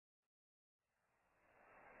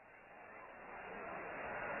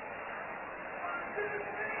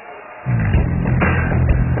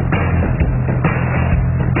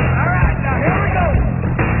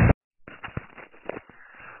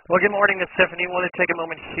Well, good morning, Miss Stephanie. I want to take a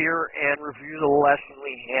moment here and review the lesson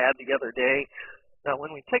we had the other day. Now,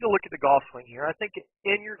 when we take a look at the golf swing here, I think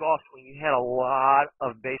in your golf swing you had a lot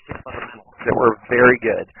of basic fundamentals that were very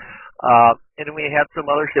good. And then we had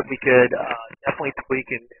some others that we could definitely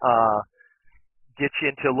tweak and get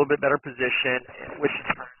you into a little bit better position, which in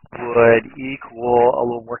turn would equal a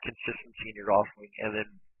little more consistency in your golf swing, and then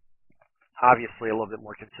obviously a little bit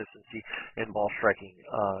more consistency in ball striking.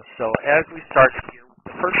 So as we start here,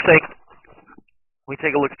 the first thing we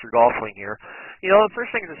take a look at your golf swing here. The first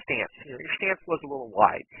thing is the stance. Your stance was a little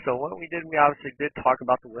wide. So what we did, we obviously did talk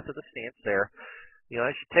about the width of the stance there.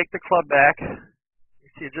 As you take the club back, you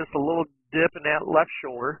see just a little dip in that left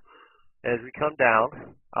shoulder as we come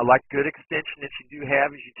down. I like good extension that you do have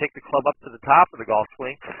as you take the club up to the top of the golf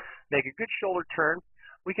swing. Make a good shoulder turn.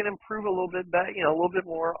 We can improve a little bit back, a little bit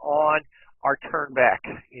more on our turn back,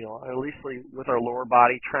 at least with our lower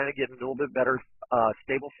body, trying to get a little bit better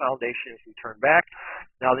stable foundation as we turn back.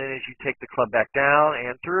 Now then, as you take the club back down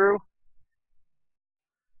and through,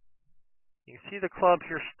 you can see the club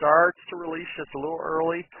here starts to release just a little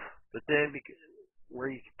early, but then where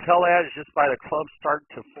you can tell that is just by the club starting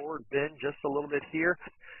to forward bend just a little bit here.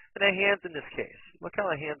 And the hands in this case, look how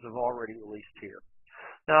the hands have already released here.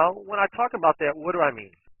 Now, when I talk about that, what do I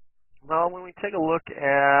mean? Well, when we take a look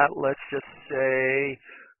at, let's just say,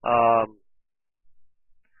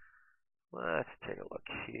 let's take a look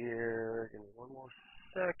here. Give me one more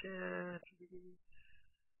second.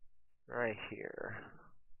 Right here.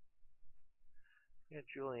 Get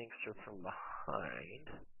Julie Inkster from behind.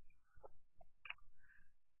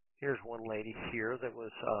 Here's one lady here that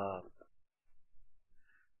was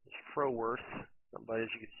Froworth. But as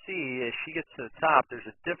you can see, as she gets to the top, there's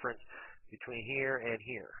a difference between here and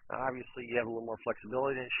here. Now, obviously, you have a little more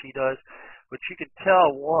flexibility than she does, but you can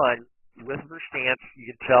tell, one, with her stance,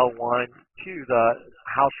 you can tell, one, two,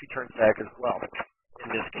 how she turns back as well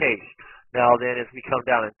in this case. Now, then, as we come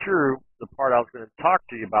down and through, the part I was going to talk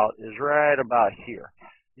to you about is right about here.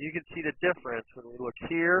 You can see the difference when we look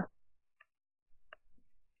here.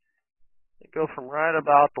 They go from right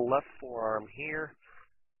about the left forearm here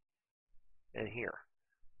and here.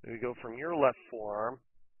 We go from your left forearm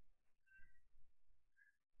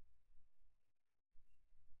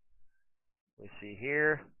we see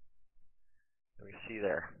here, and we see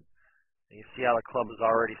there. And you see how the club is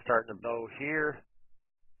already starting to bow here.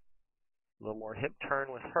 A little more hip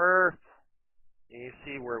turn with her. And you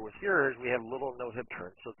see where with yours, we have little no hip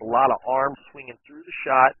turn. So it's a lot of arms swinging through the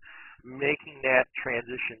shot, making that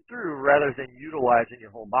transition through rather than utilizing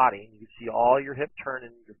your whole body. And you can see all your hip turn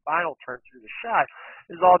and your final turn through the shot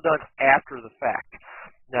is all done after the fact.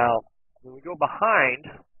 Now, when we go behind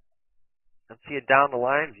and see a down the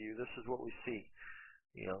line view, this is what we see.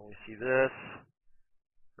 We see this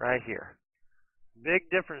right here. Big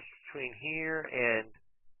difference between here and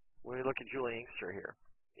when we look at Julie Inkster here.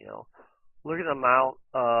 Look at the amount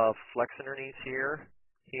of flex in her knees here.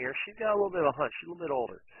 Here, she's got a little bit of a hunch. She's a little bit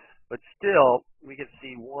older. But still, we can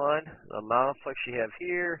see, one, the amount of flex you have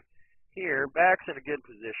here, here, back's in a good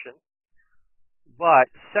position.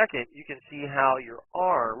 But second, you can see how your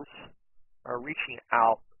arms are reaching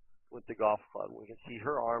out with the golf club. We can see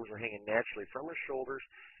her arms are hanging naturally from her shoulders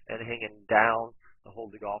and hanging down to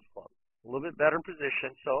hold the golf club. A little bit better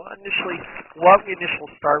position. So initially, what we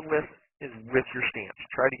initially start with is with your stance.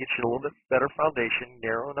 Try to get you a little bit better foundation,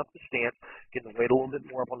 narrowing up the stance, getting the weight a little bit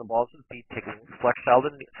more up on the balls of the feet, taking flex out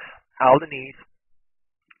of the knees,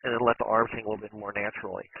 and then let the arms hang a little bit more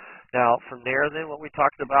naturally. Now, from there, then, what we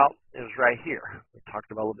talked about is right here. We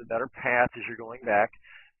talked about a little bit better path as you're going back.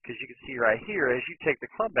 Because you can see right here, as you take the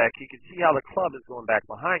club back, you can see how the club is going back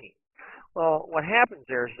behind you. Well, what happens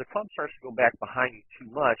there is the club starts to go back behind you too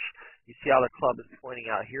much. You see how the club is pointing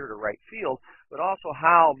out here to right field, but also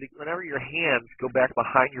how whenever your hands go back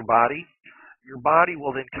behind your body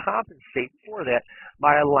will then compensate for that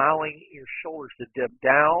by allowing your shoulders to dip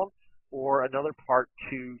down or another part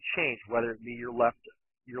to change, whether it be your left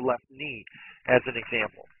knee, as an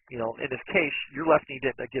example. In this case, your left knee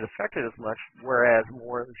didn't get affected as much, whereas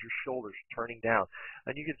more is your shoulders turning down.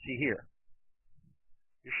 And you can see here,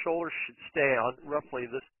 your shoulders should stay on roughly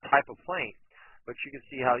this type of plane, but you can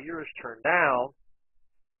see how yours turn down.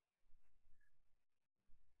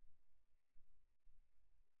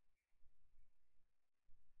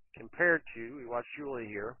 Compared to, we watch Julie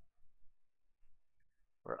here,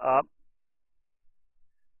 we're up,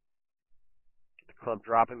 get the club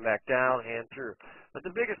dropping back down and through. But the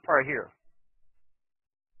biggest part here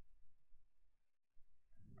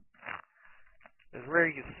is where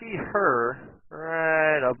you can see her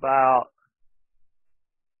right about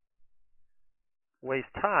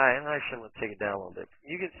waist high, and actually I'm going to take it down a little bit.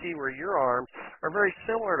 You can see where your arms are very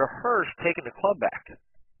similar to hers taking the club back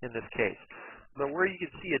in this case. But where you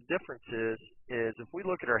can see a difference is if we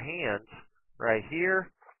look at her hands right here,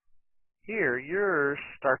 yours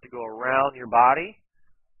start to go around your body.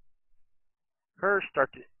 Hers start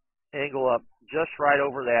to angle up just right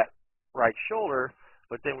over that right shoulder,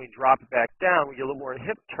 but then we drop it back down. We get a little more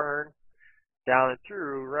hip turn down and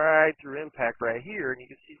through, right through impact right here, and you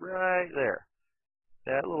can see right there,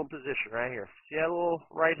 that little position right here. See that little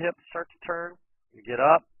right hip start to turn? You get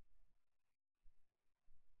up,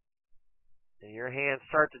 and your hands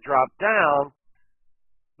start to drop down,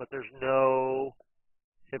 but there's no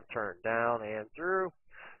hip turn down and through.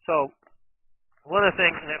 So one of the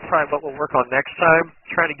things, and that's probably what we'll work on next time,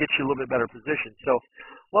 trying to get you a little bit better position. So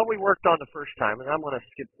what we worked on the first time, and I'm going to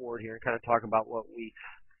skip forward here and kind of talk about what we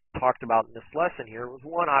talked about in this lesson here, was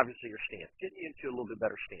one, obviously your stance, getting you into a little bit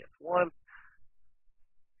better stance. One,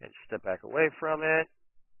 and step back away from it,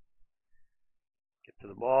 get to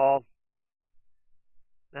the ball.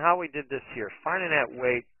 Now how we did this here, finding that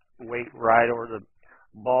weight right over the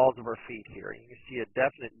balls of our feet here. You can see a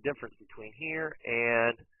definite difference between here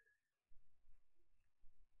and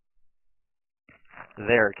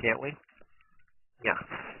there, can't we? Yeah.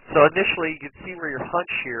 So initially, you can see where your hunch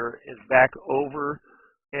here is back over,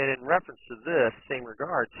 and in reference to this, same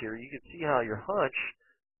regards here, you can see how your hunch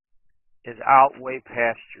is out way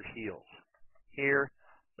past your heels. Here,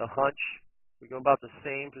 the hunch, we go about the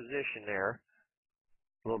same position there,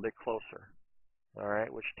 a little bit closer. All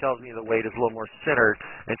right, which tells me the weight is a little more centered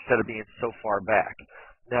instead of being so far back.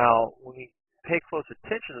 Now, when we pay close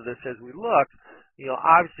attention to this as we look,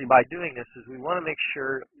 obviously by doing this is we want to make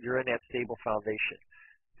sure you're in that stable foundation.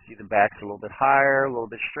 See the back's a little bit higher, a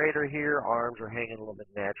little bit straighter here, arms are hanging a little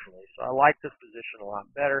bit naturally. So I like this position a lot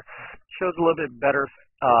better. Shows a little bit better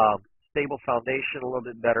stable foundation, a little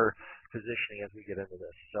bit better positioning as we get into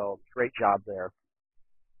this. So great job there.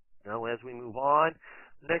 Now as we move on,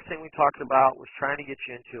 the next thing we talked about was trying to get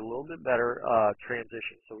you into a little bit better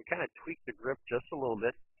transition. So we kind of tweaked the grip just a little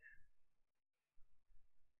bit.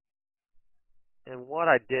 And what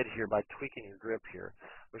I did here by tweaking your grip here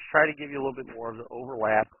was try to give you a little bit more of the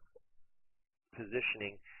overlap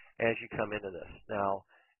positioning as you come into this. Now,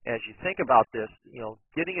 as you think about this,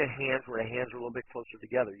 getting a hands where the hands are a little bit closer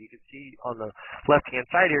together. You can see on the left-hand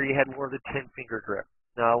side here, you had more of the 10-finger grip.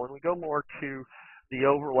 Now, when we go more to the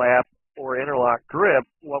overlap or interlock grip,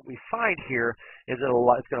 what we find here is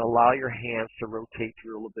it's going to allow your hands to rotate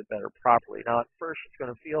through a little bit better properly. Now, at first, it's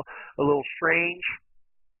going to feel a little strange,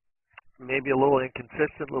 maybe a little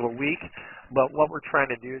inconsistent, a little weak, but what we're trying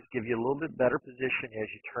to do is give you a little bit better position as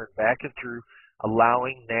you turn back and through,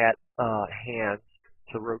 allowing that hand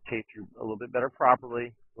to rotate through a little bit better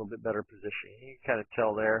properly, a little bit better positioning. You can kind of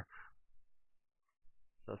tell there.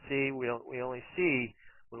 So see, we only see,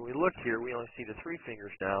 when we look here, we only see the 3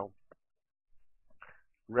 fingers now,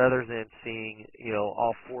 rather than seeing,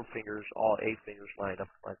 all 4 fingers, all 8 fingers lined up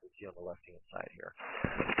like we see on the left-hand side here.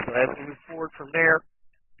 So as we move forward from there,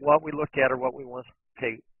 what we look at or what we want to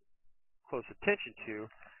pay close attention to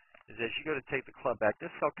is as you go to take the club back. This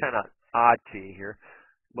felt kind of odd to you here,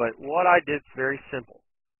 but what I did is very simple.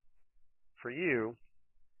 For you,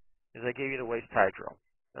 is I gave you the waist tie drill.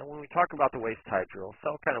 Now, when we talk about the waist tie drill, it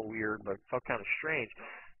felt kind of weird, but it felt kind of strange.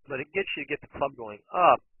 But it gets you to get the club going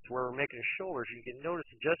up to where we're making the shoulders. You can notice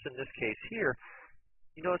just in this case here,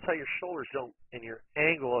 you notice how your shoulders don't, and your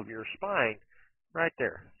angle of your spine, right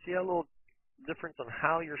there. See that little difference on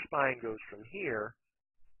how your spine goes from here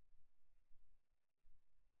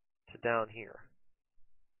to down here.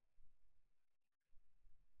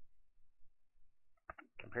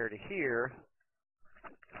 Compared to here,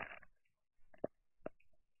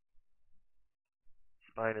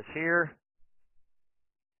 spine is here,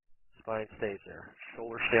 spine stays there.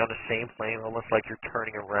 Shoulders stay on the same plane, almost like you're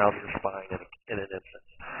turning around your spine in an instant.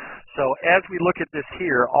 So as we look at this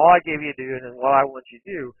here, all I gave you to do, and what I want you to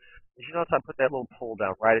do, is you notice I put that little pull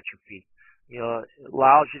down right at your feet. It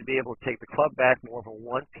allows you to be able to take the club back, more of a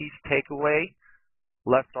one-piece takeaway.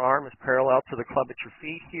 Left arm is parallel to the club at your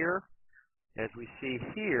feet here, as we see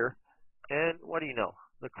here. And what do you know?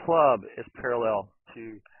 The club is parallel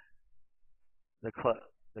to the club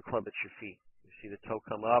at your feet. You see the toe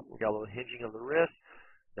come up. We got a little hinging of the wrist.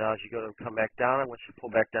 Now as you go to come back down, I want you to pull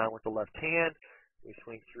back down with the left hand. We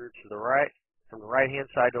swing through to the right, from the right-hand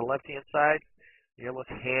side to the left-hand side. You're almost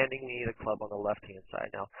handing me the club on the left-hand side.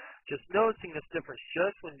 Now, just noticing this difference,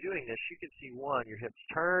 just when doing this, you can see, one, your hips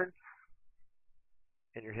turn,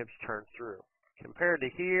 and your hips turn through. Compared to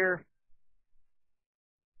here,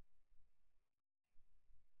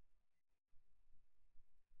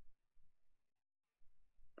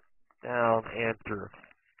 down and through.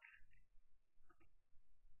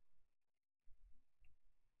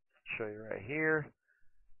 Show you right here.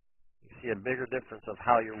 You see a bigger difference of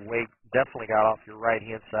how your weight definitely got off your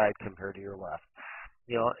right-hand side compared to your left.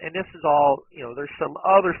 And this is all, there's some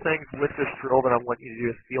other things with this drill that I want you to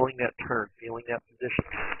do is feeling that turn, feeling that position.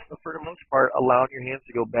 But for the most part, allowing your hands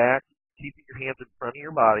to go back, keeping your hands in front of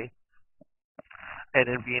your body,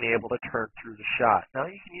 and then being able to turn through the shot. Now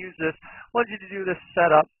you can use this. I want you to do this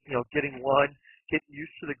setup, getting one, getting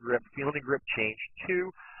used to the grip, feeling the grip change.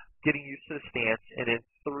 Two, getting used to the stance. And then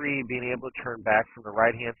three, being able to turn back from the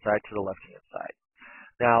right-hand side to the left-hand side.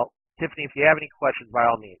 Now, Tiffany, if you have any questions, by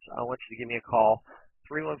all means, I want you to give me a call,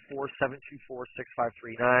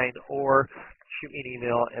 314-724-6539, or shoot me an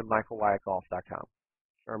email at michaelwyattgolf.com.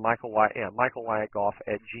 Or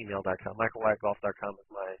michaelwyattgolf@gmail.com. michaelwyattgolf.com is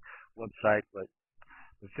my website, but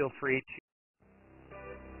feel free to